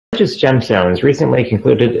Righteous Gemstones recently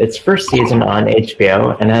concluded its first season on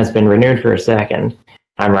HBO and has been renewed for a second.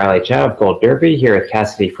 I'm Riley Chow of Gold Derby, here with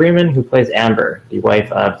Cassidy Freeman, who plays Amber, the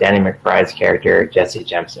wife of Danny McBride's character, Jesse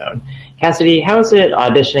Gemstone. Cassidy, how is it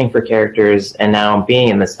auditioning for characters and now being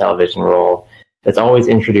in this television role that's always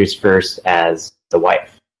introduced first as the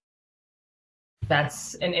wife?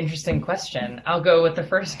 That's an interesting question. I'll go with the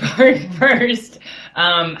first part first.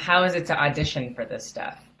 How is it to audition for this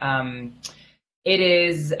stuff? It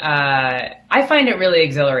is, I find it really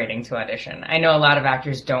exhilarating to audition. I know a lot of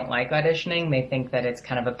actors don't like auditioning. They think that it's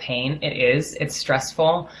kind of a pain. It is. It's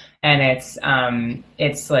stressful, and it's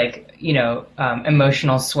like,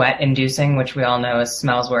 emotional sweat inducing, which we all know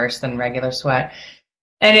smells worse than regular sweat.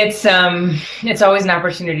 And it's always an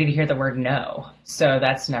opportunity to hear the word no. So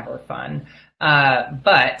that's never fun.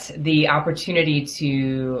 But the opportunity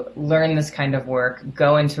to learn this kind of work,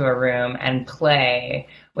 go into a room and play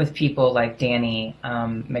with people like Danny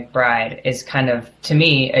McBride is kind of, to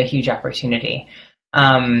me, a huge opportunity.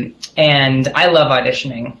 And I love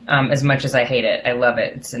auditioning as much as I hate it. I love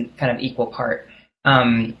it. It's a kind of equal part.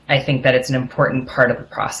 I think that it's an important part of the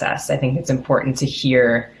process. I think it's important to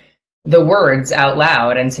hear the words out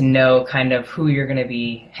loud and to know kind of who you're going to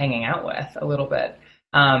be hanging out with a little bit.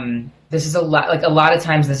 This is a lot of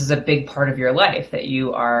times this is a big part of your life that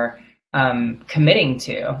you are committing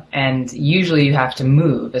to, and usually you have to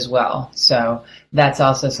move as well. So that's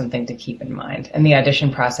also something to keep in mind. And the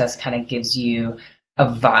audition process kind of gives you a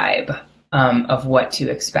vibe of what to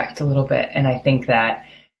expect a little bit. And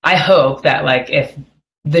I hope that like if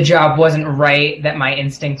the job wasn't right, that my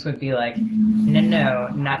instincts would be like, no,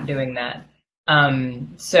 not doing that.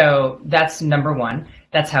 So that's number one.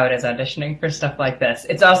 That's how it is auditioning for stuff like this.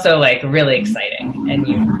 It's also like really exciting, and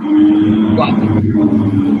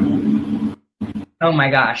oh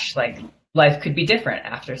my gosh, like life could be different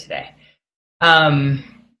after today. And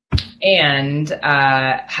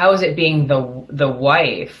how is it being the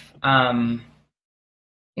wife?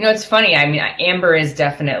 It's funny. I mean, Amber is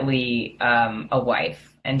definitely a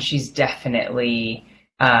wife, and she's definitely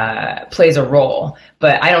plays a role,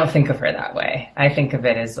 but I don't think of her that way. I think of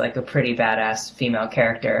it as like a pretty badass female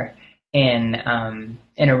character in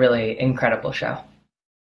a really incredible show.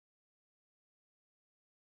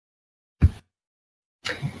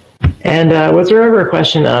 And was there ever a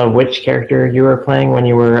question of which character you were playing when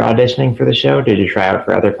you were auditioning for the show? Did you try out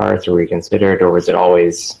for other parts, or were you considered, or was it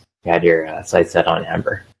always you had your sights set on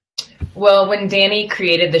Amber? Well, when Danny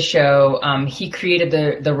created the show, he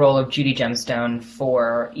created the role of Judy Gemstone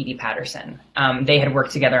for Edie Patterson. They had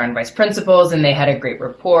worked together on Vice Principals, and they had a great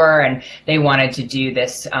rapport, and they wanted to do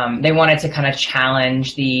this. They wanted to kind of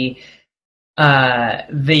challenge the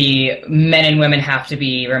men and women have to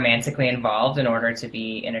be romantically involved in order to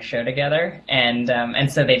be in a show together,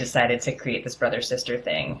 and so they decided to create this brother-sister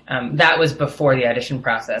thing. That was before the audition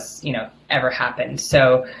process, ever happened.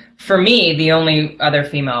 So for me, the only other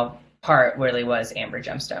female part really was Amber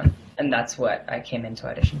Gemstone, and that's what I came into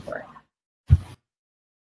audition for.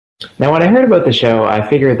 Now, when I heard about the show, I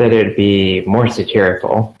figured that it'd be more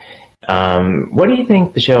satirical. What do you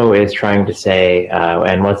think the show is trying to say,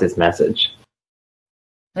 and what's its message?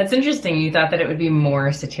 That's interesting. You thought that it would be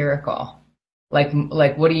more satirical. Like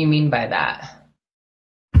what do you mean by that?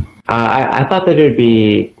 I thought that it would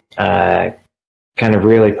be kind of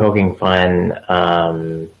really poking fun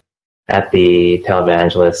at the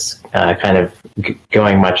televangelists, kind of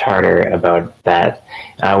going much harder about that.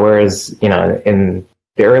 Whereas, in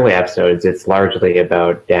the early episodes, it's largely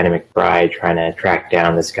about Danny McBride trying to track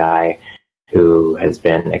down this guy who has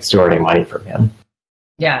been extorting money from him.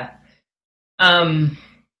 Yeah.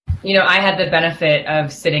 I had the benefit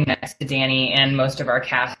of sitting next to Danny and most of our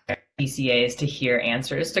cast PCAs to hear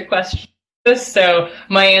answers to questions. So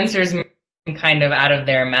my answers are kind of out of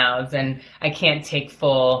their mouths, and I can't take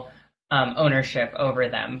full ownership over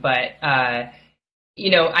them. But, I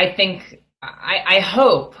think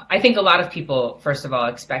a lot of people, first of all,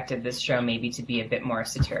 expected this show maybe to be a bit more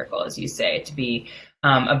satirical, as you say, to be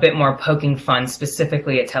a bit more poking fun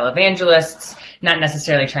specifically at televangelists, not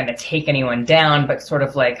necessarily trying to take anyone down, but sort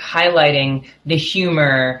of like highlighting the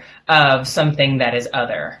humor of something that is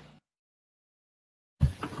other.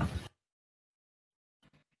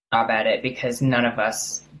 At it because none of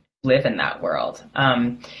us live in that world.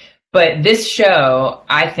 But this show,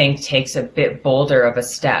 I think, takes a bit bolder of a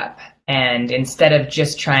step. And instead of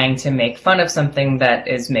just trying to make fun of something that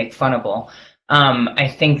is make funnable, I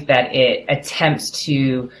think that it attempts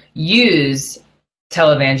to use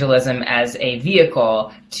televangelism as a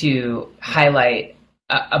vehicle to highlight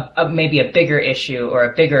maybe a bigger issue or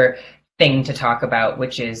a bigger thing to talk about,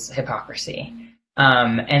 which is hypocrisy.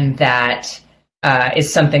 And that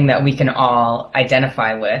is something that we can all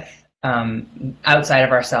identify with, outside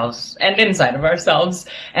of ourselves and inside of ourselves.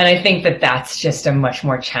 And I think that that's just a much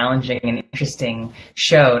more challenging and interesting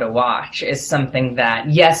show to watch, is something that,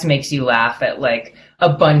 yes, makes you laugh at like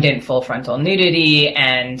abundant full frontal nudity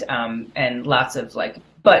and lots of like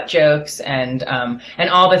butt jokes and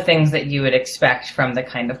all the things that you would expect from the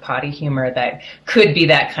kind of potty humor that could be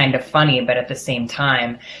that kind of funny, but at the same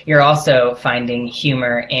time, you're also finding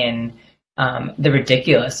humor in the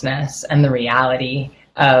ridiculousness and the reality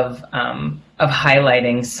of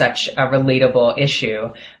highlighting such a relatable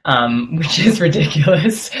issue, which is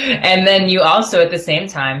ridiculous. And then you also, at the same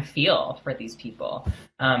time, feel for these people.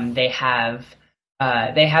 They have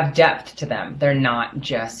depth to them. They're not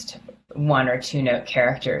just one or two note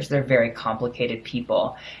characters. They're very complicated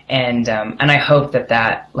people, and I hope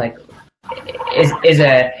that like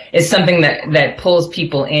is something that pulls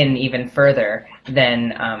people in even further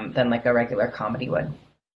than like a regular comedy would.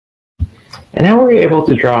 And how were you able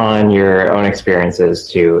to draw on your own experiences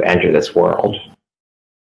to enter this world?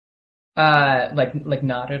 Like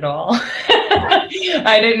not at all.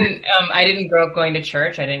 I didn't grow up going to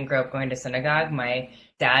church. I didn't grow up going to synagogue. My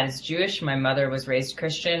dad is Jewish. My mother was raised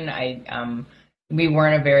Christian. We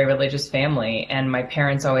weren't a very religious family, and my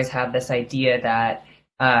parents always had this idea that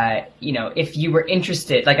if you were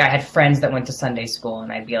interested, like I had friends that went to Sunday school,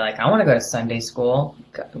 and I'd be like, I want to go to Sunday school.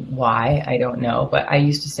 Why? I don't know. But I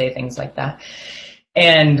used to say things like that.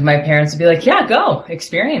 And my parents would be like, yeah, go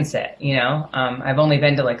experience it. I've only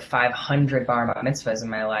been to like 500 bar mitzvahs in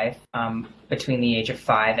my life, between the age of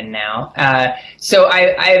 5 and now. So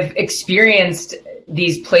I've experienced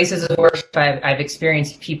these places of worship. I've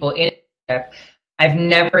experienced people in worship. I've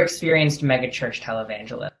never experienced megachurch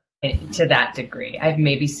televangelism to that degree. I've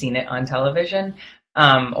maybe seen it on television,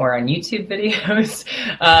 or on YouTube videos.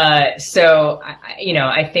 So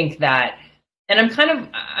I think that, and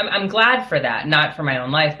I'm glad for that, not for my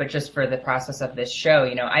own life, but just for the process of this show.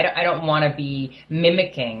 I don't want to be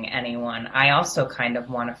mimicking anyone. I also kind of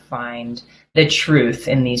want to find the truth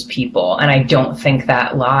in these people, and I don't think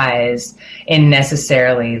that lies in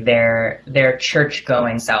necessarily their church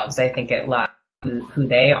going selves. I think it lies in who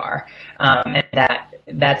they are, and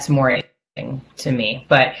that's more interesting to me.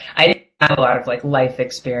 But I didn't have a lot of like life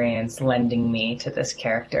experience lending me to this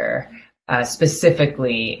character,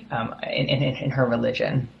 specifically in her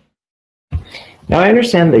religion. Now, I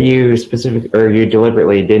understand that you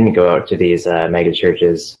deliberately didn't go out to these mega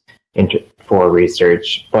churches for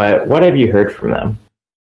research, but what have you heard from them?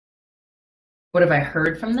 What have I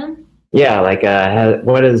heard from them? Yeah, like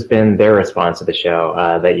what has been their response to the show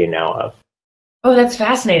that you know of? Oh, that's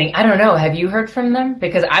fascinating. I don't know. Have you heard from them?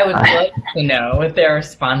 Because I would like to know what their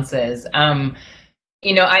response is. I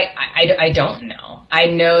don't know. I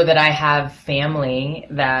know that I have family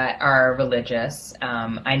that are religious.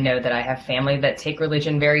 I know that I have family that take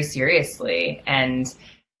religion very seriously and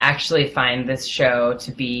actually find this show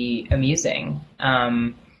to be amusing.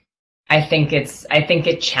 I think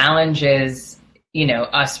it challenges,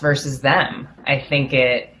 us versus them. I think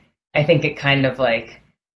it kind of like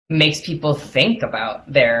makes people think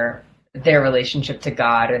about their relationship to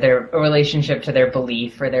God, or their relationship to their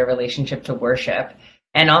belief, or their relationship to worship,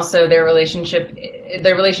 and also their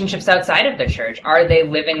relationships outside of the church. Are they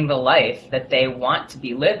living the life that they want to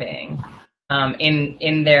be living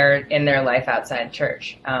in their life outside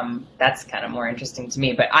church? That's kind of more interesting to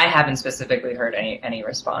me, but I haven't specifically heard any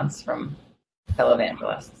response from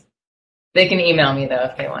televangelists. They can email me though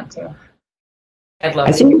if they want to. I'd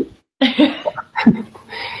love to.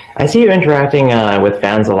 I see you interacting with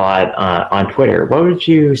fans a lot on Twitter. What would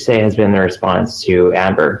you say has been the response to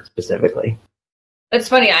Amber specifically? It's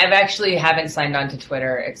funny. I've actually haven't signed on to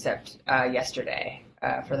Twitter except yesterday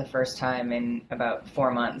for the first time in about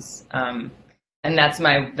 4 months, and that's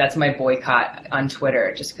my boycott on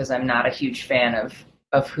Twitter. Just because I'm not a huge fan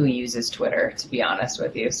of who uses Twitter, to be honest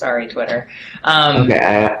with you. Sorry, Twitter.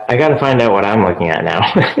 Okay, I got to find out what I'm looking at now.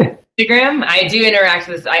 Instagram, I do interact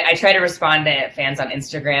with. I try to respond to fans on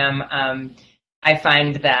Instagram. I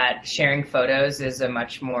find that sharing photos is a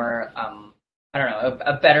much more,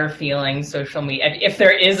 a better feeling social media. If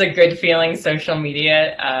there is a good feeling social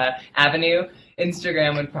media avenue,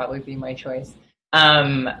 Instagram would probably be my choice.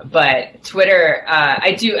 But Twitter,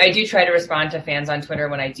 I do try to respond to fans on Twitter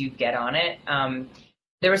when I do get on it.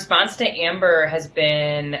 The response to Amber has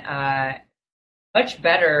been much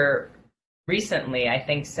better recently, I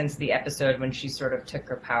think, since the episode when she sort of took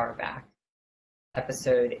her power back,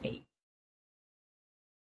 episode 8,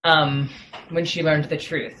 when she learned the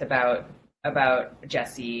truth about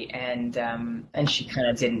Jesse, and she kind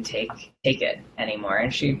of didn't take it anymore,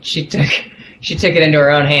 and she took it into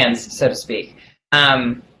her own hands, so to speak.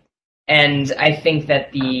 And I think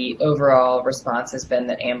that the overall response has been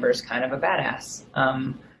that Amber's kind of a badass.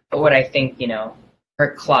 But what I think,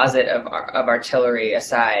 her closet of artillery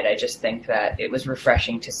aside, I just think that it was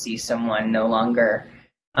refreshing to see someone no longer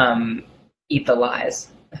eat the lies,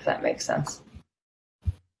 if that makes sense.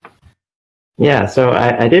 Yeah, so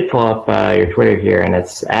I did pull up your Twitter here, and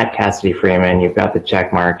it's at Cassidy Freeman. You've got the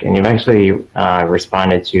check mark, and you've actually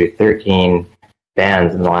responded to 13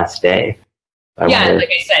 fans in the last day. Like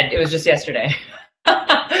I said, it was just yesterday.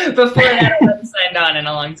 Before that, I wasn't signed on in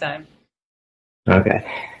a long time. Okay.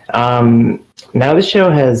 Now, this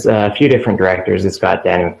show has a few different directors. It's got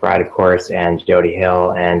Danny McBride, of course, and Jody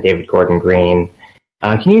Hill, and David Gordon Green.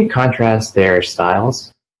 Can you contrast their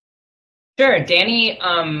styles? Sure. Danny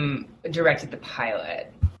directed the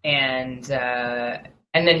pilot, and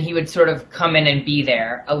then he would sort of come in and be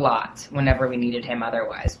there a lot whenever we needed him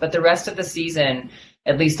otherwise. But the rest of the season,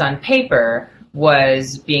 at least on paper,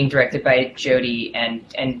 was being directed by Jody and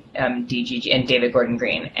DGG and David Gordon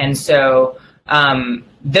Green. And so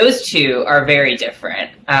those two are very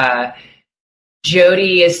different.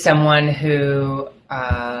 Jody is someone who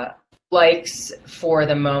likes for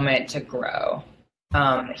the moment to grow.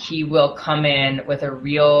 He will come in with a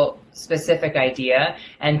real specific idea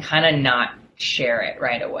and kind of not share it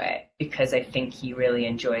right away, because I think he really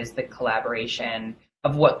enjoys the collaboration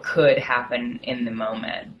of what could happen in the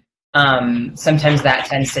moment. Sometimes that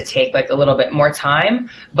tends to take like a little bit more time,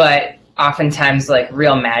 but oftentimes like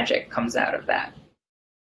real magic comes out of that.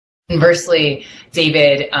 Conversely,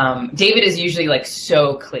 David is usually like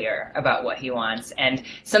so clear about what he wants, and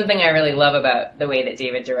something I really love about the way that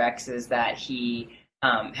David directs is that he'll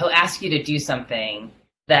ask you to do something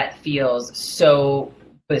that feels so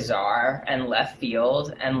bizarre and left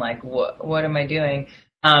field and like what am I doing?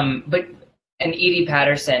 And Edie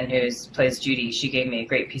Patterson, who plays Judy, she gave me a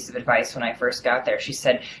great piece of advice when I first got there. She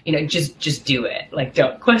said, just do it. Like,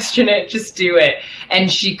 don't question it, just do it.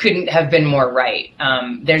 And she couldn't have been more right.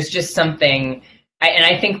 There's just something, and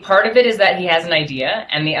I think part of it is that he has an idea,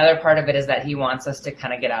 and the other part of it is that he wants us to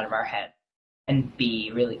kind of get out of our head and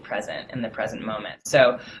be really present in the present moment.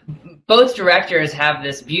 So both directors have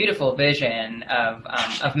this beautiful vision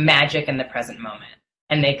of magic in the present moment,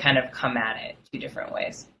 and they kind of come at it two different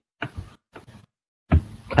ways.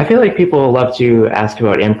 I feel like people love to ask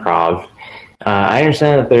about improv. I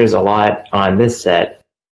understand that there's a lot on this set.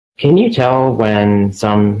 Can you tell when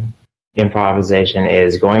some improvisation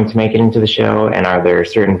is going to make it into the show, and are there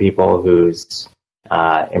certain people whose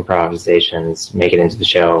improvisations make it into the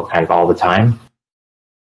show kind of all the time?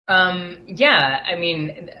 Yeah, I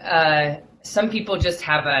mean, some people just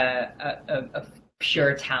have a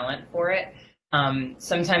pure talent for it.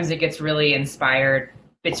 Sometimes it gets really inspired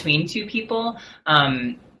between two people.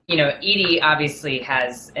 Edie obviously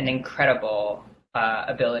has an incredible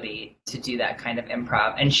ability to do that kind of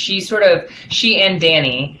improv, and she and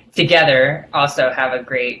Danny together also have a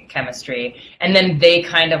great chemistry, and then they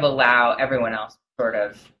kind of allow everyone else to sort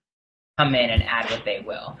of come in and add what they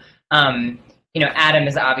will. Adam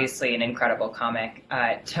is obviously an incredible comic.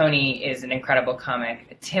 Tony is an incredible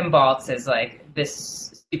comic. Tim Baltz is like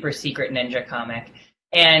this super secret ninja comic,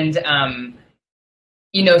 and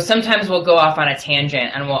sometimes we'll go off on a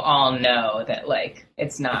tangent and we'll all know that like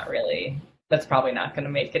that's probably not going to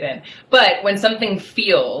make it in. But when something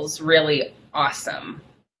feels really awesome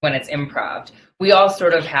when it's improv, we all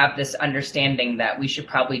sort of have this understanding that we should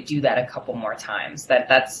probably do that a couple more times,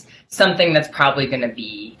 that's something that's probably going to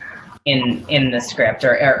be in the script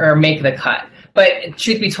or make the cut. But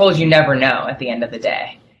truth be told, you never know at the end of the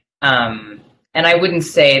day. And I wouldn't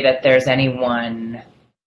say that there's anyone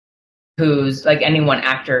who's like any one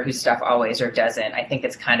actor whose stuff always or doesn't. I think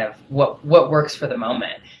it's kind of what works for the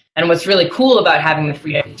moment. And what's really cool about having the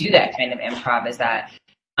freedom to do that kind of improv is that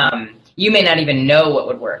you may not even know what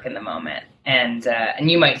would work in the moment. And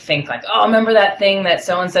you might think like, oh, remember that thing that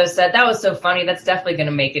so-and-so said? That was so funny. That's definitely going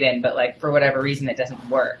to make it in. But like for whatever reason, it doesn't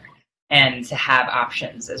work. And to have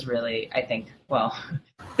options is really, I think,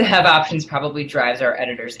 to have options probably drives our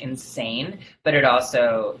editors insane. But it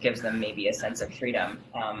also gives them maybe a sense of freedom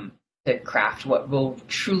to craft what will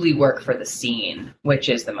truly work for the scene, which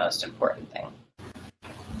is the most important thing.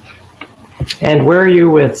 And where are you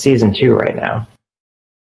with season 2 right now?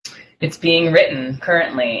 It's being written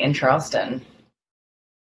currently in Charleston.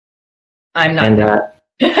 I'm not.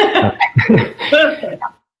 Do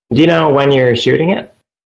you know when you're shooting it?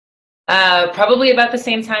 Probably about the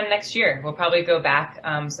same time next year. We'll probably go back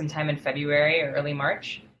sometime in February or early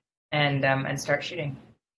March and start shooting.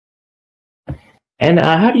 And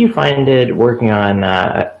how do you find it working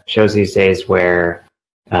on shows these days where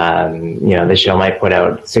The show might put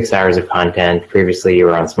out 6 hours of content. Previously, you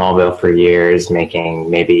were on Smallville for years, making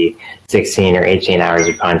maybe 16 or 18 hours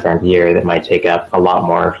of content a year that might take up a lot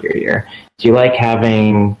more of your year. Do you like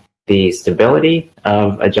having the stability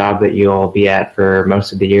of a job that you'll be at for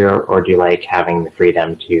most of the year, or do you like having the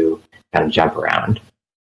freedom to kind of jump around?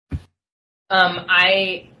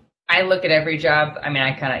 I look at every job. I mean,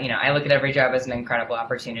 I look at every job as an incredible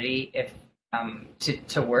opportunity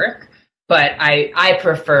to work. But I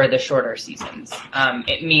prefer the shorter seasons.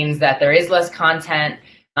 It means that there is less content,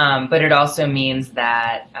 but it also means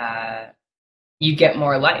that you get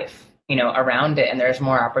more life, around it, and there's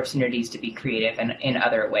more opportunities to be creative in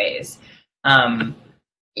other ways. 9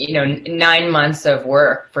 months of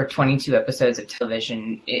work for 22 episodes of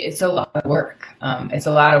television, it's a lot of work. It's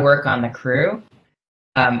a lot of work on the crew.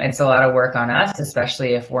 It's a lot of work on us,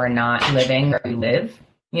 especially if we're not living where we live.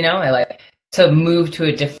 I like to move to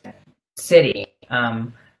a different city,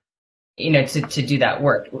 to do that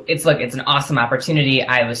work. It's an awesome opportunity.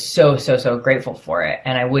 I was so grateful for it,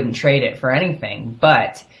 and I wouldn't trade it for anything.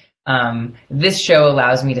 But this show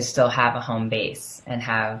allows me to still have a home base and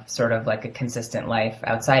have sort of like a consistent life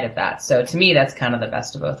outside of that. So to me, that's kind of the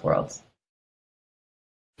best of both worlds.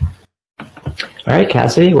 All right,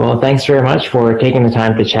 Cassidy. Well, thanks very much for taking the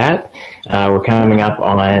time to chat. We're coming up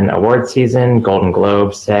on award season, Golden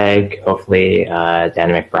Globe, SAG. Hopefully,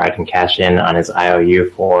 Danny McBride can cash in on his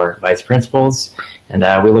IOU for Vice Principals. And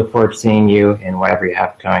we look forward to seeing you in whatever you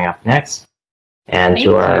have coming up next. And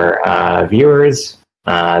to our viewers,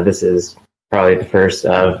 this is probably the first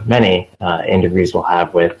of many interviews we'll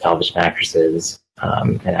have with television actresses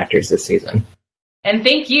and actors this season. And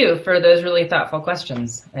thank you for those really thoughtful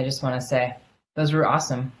questions. I just want to say those were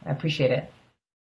awesome. I appreciate it.